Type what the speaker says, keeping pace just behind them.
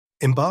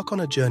Embark on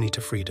a journey to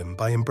freedom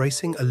by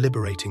embracing a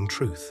liberating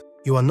truth.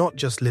 You are not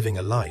just living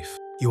a life,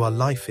 you are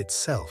life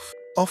itself.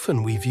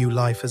 Often we view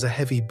life as a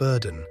heavy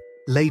burden,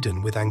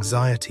 laden with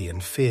anxiety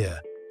and fear,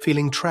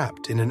 feeling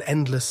trapped in an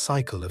endless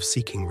cycle of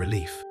seeking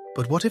relief.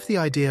 But what if the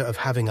idea of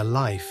having a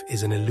life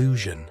is an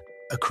illusion,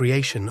 a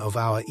creation of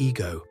our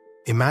ego?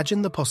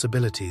 Imagine the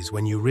possibilities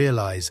when you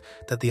realize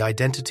that the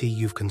identity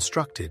you've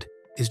constructed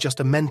is just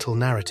a mental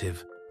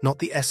narrative, not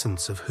the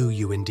essence of who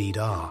you indeed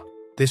are.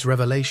 This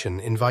revelation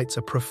invites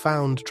a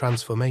profound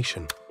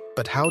transformation.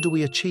 But how do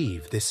we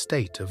achieve this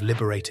state of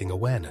liberating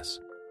awareness?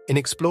 In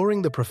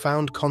exploring the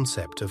profound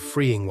concept of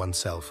freeing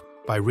oneself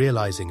by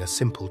realizing a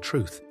simple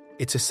truth,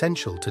 it's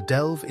essential to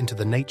delve into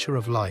the nature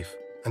of life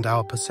and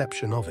our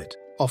perception of it.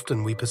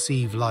 Often we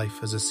perceive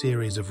life as a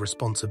series of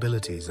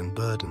responsibilities and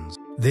burdens.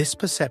 This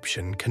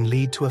perception can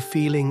lead to a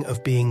feeling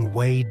of being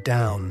weighed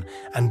down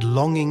and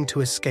longing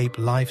to escape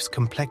life's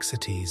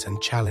complexities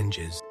and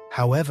challenges.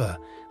 However,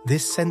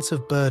 this sense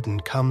of burden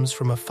comes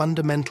from a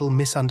fundamental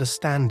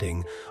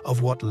misunderstanding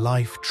of what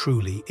life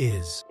truly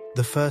is.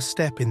 The first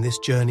step in this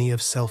journey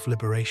of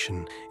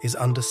self-liberation is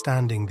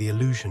understanding the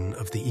illusion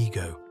of the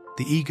ego.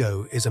 The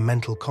ego is a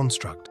mental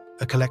construct,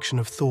 a collection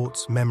of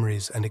thoughts,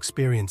 memories, and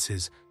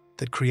experiences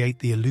that create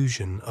the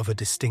illusion of a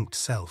distinct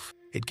self.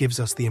 It gives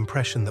us the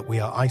impression that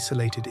we are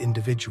isolated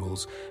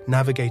individuals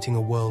navigating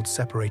a world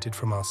separated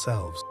from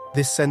ourselves.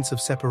 This sense of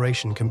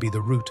separation can be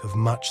the root of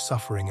much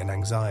suffering and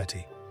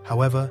anxiety.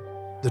 However,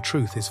 the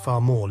truth is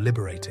far more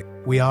liberating.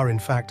 We are, in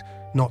fact,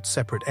 not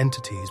separate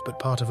entities, but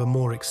part of a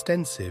more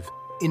extensive,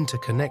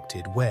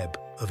 interconnected web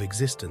of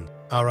existence.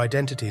 Our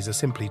identities are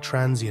simply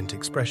transient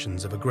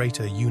expressions of a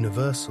greater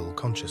universal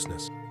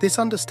consciousness. This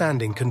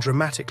understanding can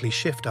dramatically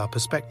shift our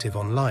perspective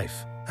on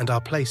life and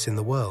our place in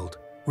the world.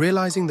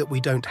 Realizing that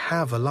we don't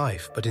have a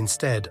life, but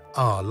instead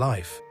are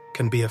life,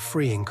 can be a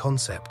freeing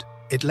concept.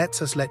 It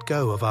lets us let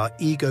go of our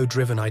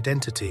ego-driven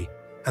identity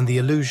and the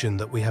illusion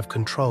that we have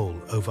control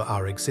over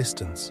our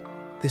existence.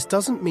 This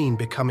doesn't mean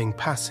becoming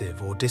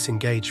passive or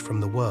disengaged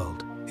from the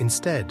world.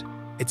 Instead,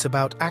 it's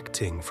about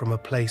acting from a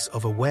place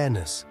of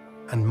awareness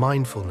and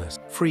mindfulness,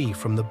 free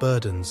from the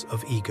burdens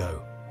of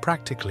ego.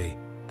 Practically,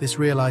 this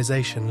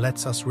realization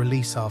lets us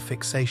release our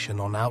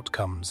fixation on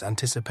outcomes,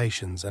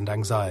 anticipations, and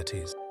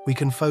anxieties. We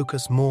can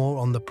focus more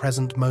on the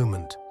present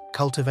moment,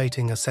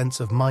 cultivating a sense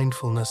of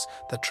mindfulness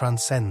that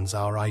transcends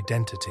our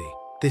identity.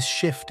 This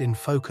shift in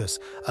focus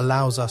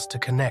allows us to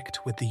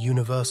connect with the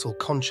universal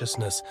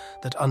consciousness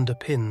that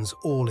underpins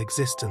all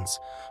existence,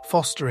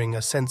 fostering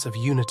a sense of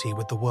unity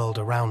with the world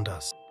around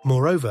us.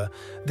 Moreover,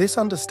 this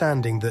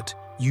understanding that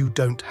you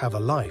don't have a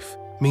life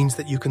means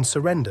that you can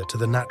surrender to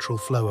the natural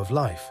flow of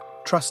life,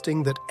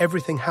 trusting that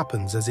everything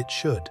happens as it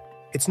should.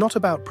 It's not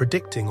about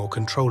predicting or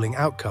controlling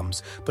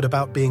outcomes, but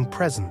about being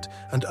present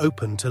and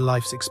open to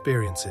life's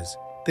experiences.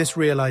 This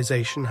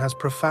realization has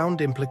profound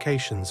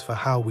implications for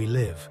how we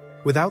live.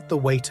 Without the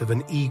weight of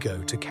an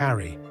ego to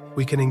carry,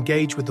 we can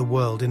engage with the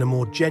world in a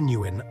more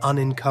genuine,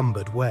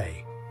 unencumbered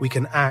way. We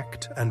can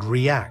act and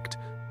react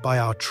by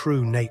our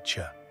true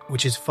nature,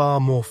 which is far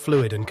more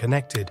fluid and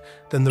connected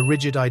than the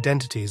rigid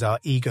identities our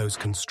egos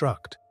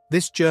construct.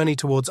 This journey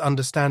towards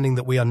understanding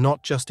that we are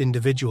not just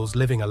individuals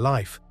living a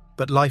life,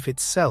 but life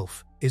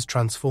itself is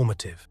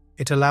transformative.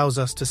 It allows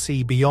us to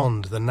see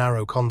beyond the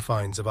narrow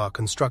confines of our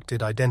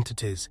constructed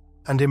identities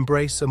and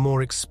embrace a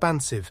more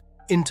expansive,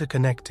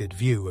 interconnected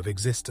view of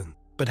existence.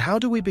 But how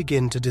do we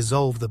begin to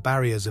dissolve the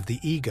barriers of the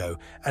ego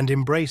and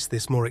embrace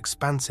this more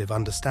expansive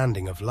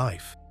understanding of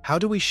life? How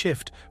do we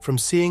shift from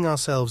seeing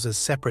ourselves as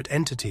separate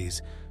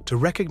entities to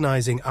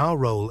recognizing our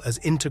role as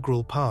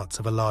integral parts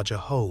of a larger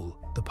whole?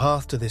 The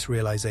path to this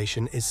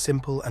realization is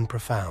simple and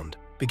profound,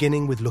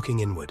 beginning with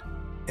looking inward.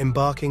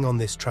 Embarking on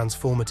this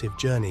transformative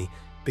journey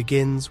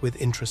begins with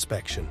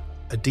introspection,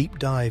 a deep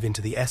dive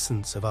into the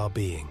essence of our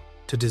being.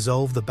 To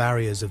dissolve the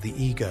barriers of the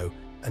ego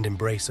and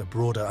embrace a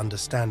broader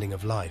understanding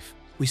of life,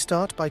 we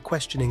start by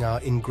questioning our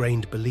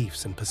ingrained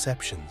beliefs and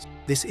perceptions.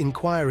 This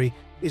inquiry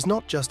is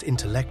not just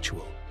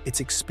intellectual,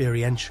 it's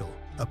experiential,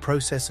 a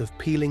process of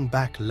peeling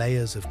back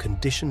layers of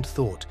conditioned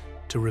thought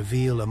to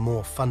reveal a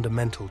more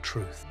fundamental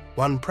truth.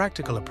 One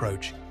practical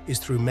approach is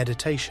through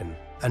meditation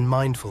and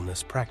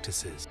mindfulness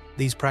practices.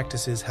 These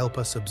practices help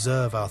us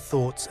observe our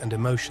thoughts and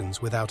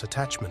emotions without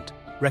attachment,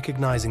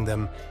 recognizing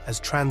them as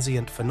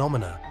transient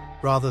phenomena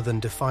rather than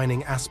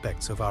defining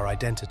aspects of our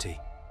identity.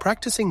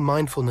 Practicing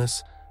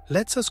mindfulness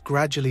lets us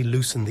gradually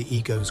loosen the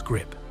ego's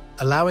grip,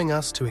 allowing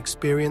us to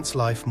experience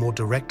life more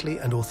directly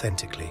and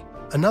authentically.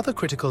 Another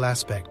critical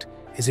aspect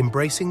is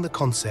embracing the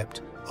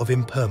concept of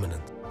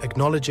impermanence,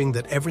 acknowledging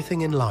that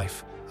everything in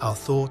life, our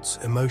thoughts,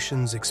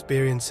 emotions,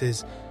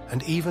 experiences,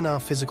 and even our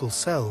physical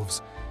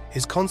selves,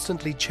 is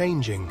constantly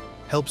changing,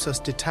 helps us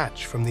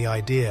detach from the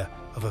idea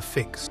of a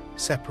fixed,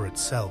 separate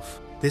self.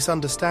 This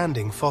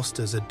understanding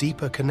fosters a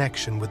deeper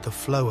connection with the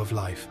flow of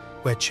life,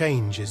 where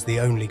change is the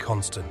only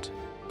constant.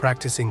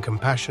 Practicing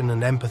compassion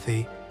and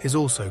empathy is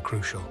also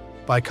crucial.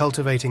 By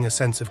cultivating a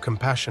sense of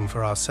compassion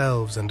for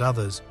ourselves and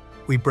others,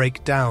 we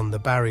break down the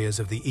barriers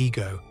of the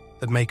ego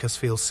that make us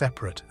feel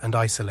separate and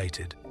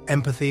isolated.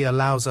 Empathy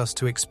allows us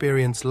to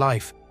experience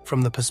life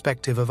from the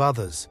perspective of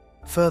others,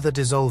 further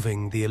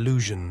dissolving the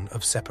illusion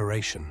of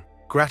separation.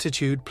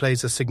 Gratitude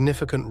plays a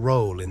significant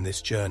role in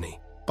this journey.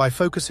 By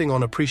focusing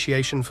on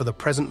appreciation for the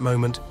present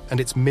moment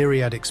and its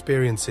myriad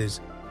experiences,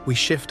 we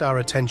shift our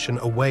attention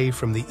away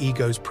from the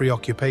ego's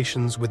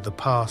preoccupations with the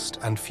past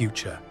and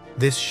future.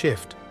 This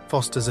shift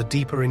fosters a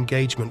deeper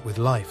engagement with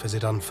life as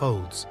it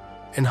unfolds,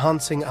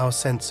 enhancing our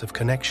sense of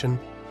connection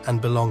and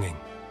belonging.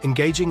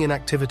 Engaging in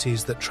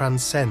activities that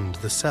transcend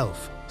the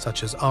self,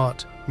 such as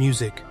art,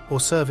 music, or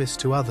service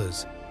to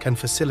others, can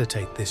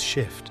facilitate this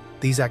shift.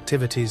 These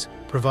activities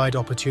provide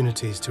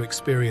opportunities to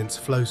experience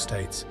flow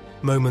states,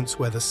 moments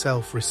where the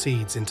self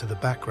recedes into the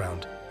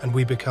background and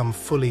we become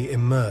fully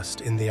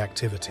immersed in the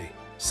activity.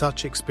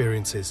 Such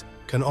experiences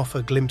can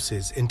offer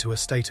glimpses into a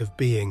state of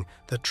being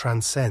that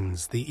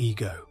transcends the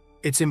ego.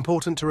 It's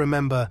important to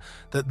remember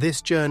that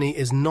this journey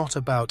is not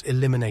about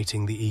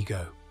eliminating the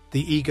ego.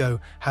 The ego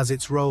has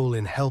its role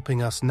in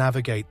helping us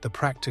navigate the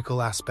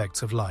practical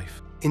aspects of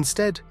life.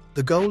 Instead,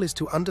 the goal is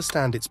to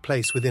understand its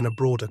place within a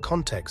broader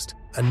context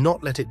and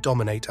not let it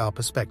dominate our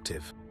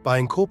perspective. By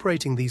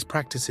incorporating these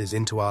practices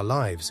into our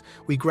lives,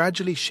 we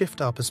gradually shift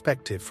our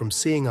perspective from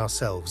seeing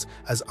ourselves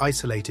as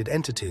isolated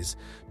entities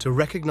to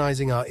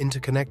recognizing our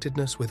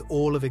interconnectedness with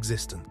all of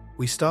existence.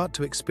 We start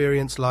to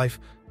experience life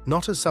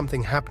not as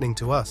something happening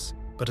to us,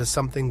 but as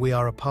something we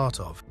are a part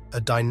of,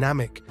 a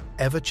dynamic,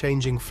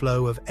 ever-changing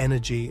flow of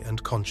energy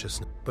and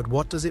consciousness. But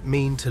what does it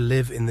mean to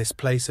live in this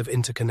place of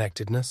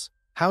interconnectedness?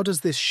 How does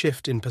this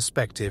shift in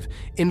perspective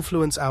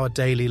influence our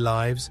daily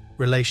lives,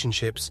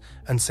 relationships,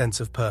 and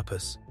sense of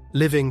purpose?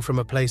 Living from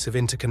a place of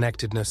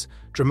interconnectedness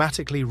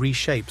dramatically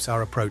reshapes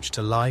our approach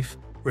to life,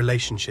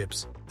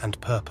 relationships, and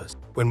purpose.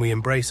 When we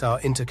embrace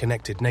our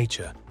interconnected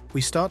nature,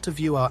 we start to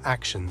view our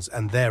actions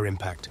and their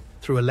impact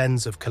through a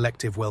lens of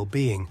collective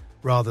well-being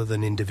rather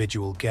than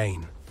individual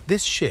gain.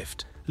 This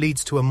shift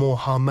leads to a more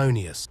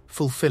harmonious,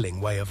 fulfilling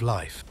way of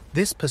life.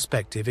 This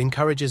perspective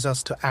encourages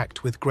us to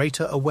act with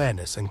greater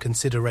awareness and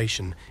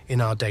consideration in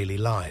our daily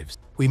lives.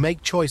 We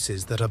make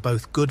choices that are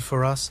both good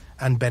for us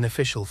and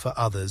beneficial for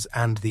others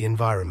and the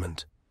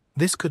environment.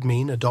 This could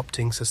mean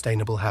adopting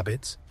sustainable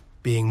habits,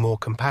 being more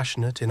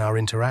compassionate in our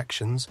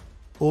interactions,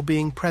 or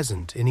being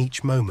present in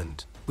each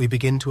moment. We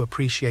begin to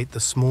appreciate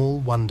the small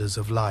wonders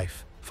of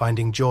life,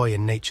 finding joy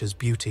in nature's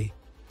beauty,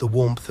 the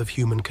warmth of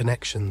human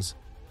connections,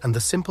 and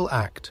the simple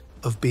act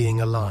of being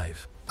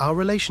alive. Our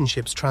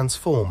relationships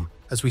transform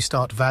as we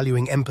start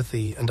valuing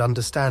empathy and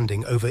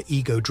understanding over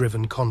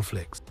ego-driven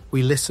conflicts.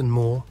 We listen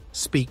more,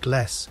 speak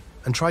less,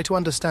 and try to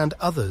understand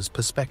others'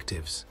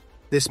 perspectives.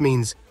 This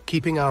means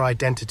keeping our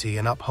identity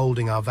and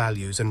upholding our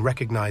values and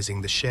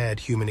recognizing the shared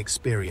human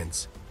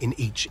experience in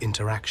each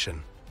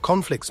interaction.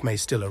 Conflicts may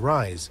still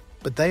arise,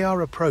 but they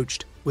are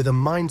approached with a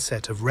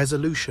mindset of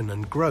resolution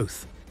and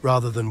growth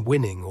rather than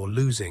winning or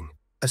losing.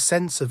 A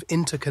sense of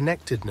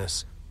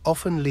interconnectedness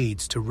often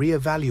leads to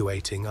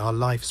re-evaluating our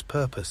life's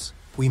purpose.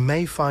 We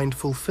may find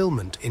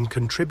fulfillment in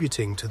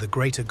contributing to the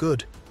greater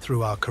good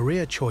through our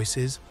career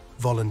choices,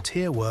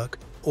 volunteer work,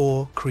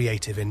 or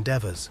creative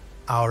endeavors.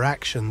 Our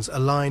actions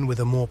align with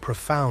a more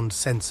profound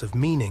sense of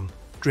meaning,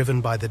 driven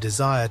by the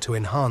desire to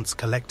enhance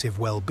collective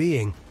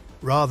well-being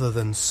rather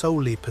than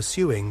solely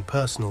pursuing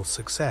personal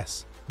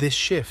success. This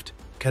shift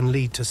can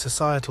lead to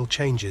societal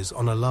changes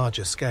on a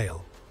larger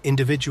scale.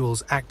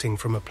 Individuals acting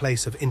from a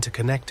place of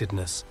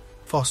interconnectedness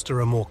foster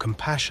a more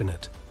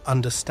compassionate,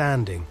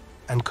 understanding,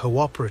 and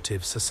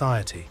cooperative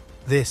society.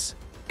 This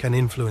can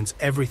influence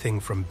everything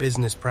from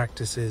business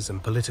practices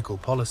and political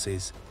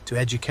policies to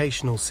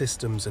educational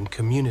systems and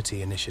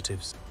community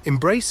initiatives.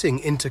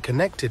 Embracing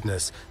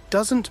interconnectedness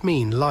doesn't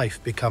mean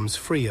life becomes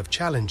free of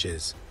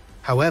challenges.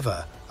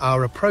 However,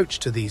 our approach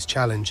to these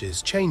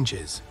challenges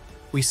changes.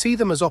 We see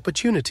them as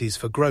opportunities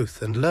for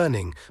growth and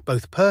learning,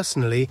 both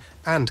personally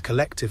and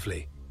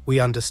collectively. We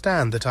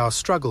understand that our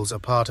struggles are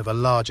part of a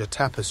larger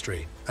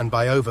tapestry, and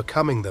by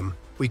overcoming them,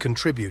 we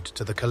contribute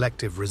to the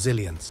collective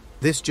resilience.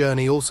 This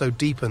journey also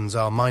deepens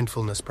our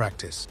mindfulness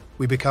practice.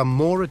 We become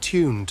more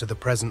attuned to the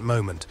present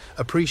moment,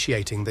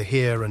 appreciating the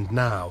here and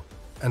now,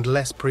 and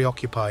less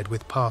preoccupied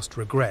with past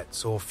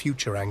regrets or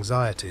future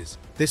anxieties.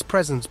 This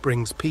presence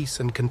brings peace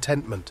and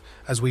contentment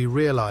as we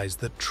realize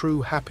that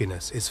true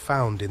happiness is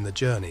found in the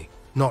journey,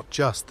 not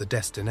just the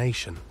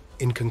destination.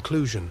 In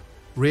conclusion,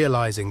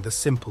 realizing the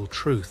simple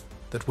truth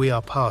that we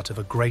are part of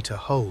a greater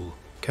whole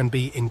can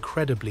be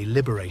incredibly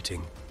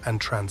liberating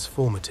and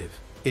transformative.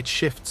 It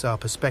shifts our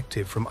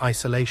perspective from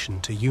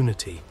isolation to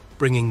unity,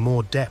 bringing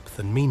more depth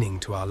and meaning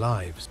to our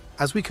lives.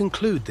 As we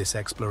conclude this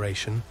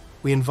exploration,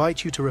 we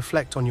invite you to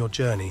reflect on your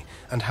journey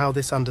and how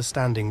this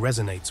understanding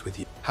resonates with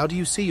you. How do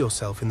you see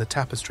yourself in the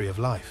tapestry of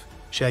life?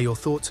 Share your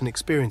thoughts and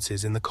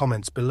experiences in the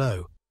comments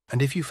below.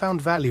 And if you found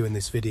value in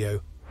this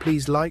video,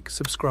 please like,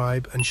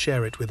 subscribe, and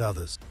share it with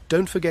others.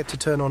 Don't forget to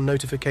turn on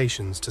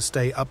notifications to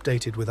stay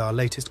updated with our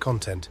latest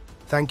content.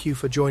 Thank you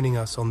for joining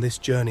us on this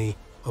journey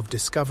of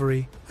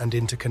discovery and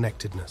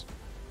interconnectedness.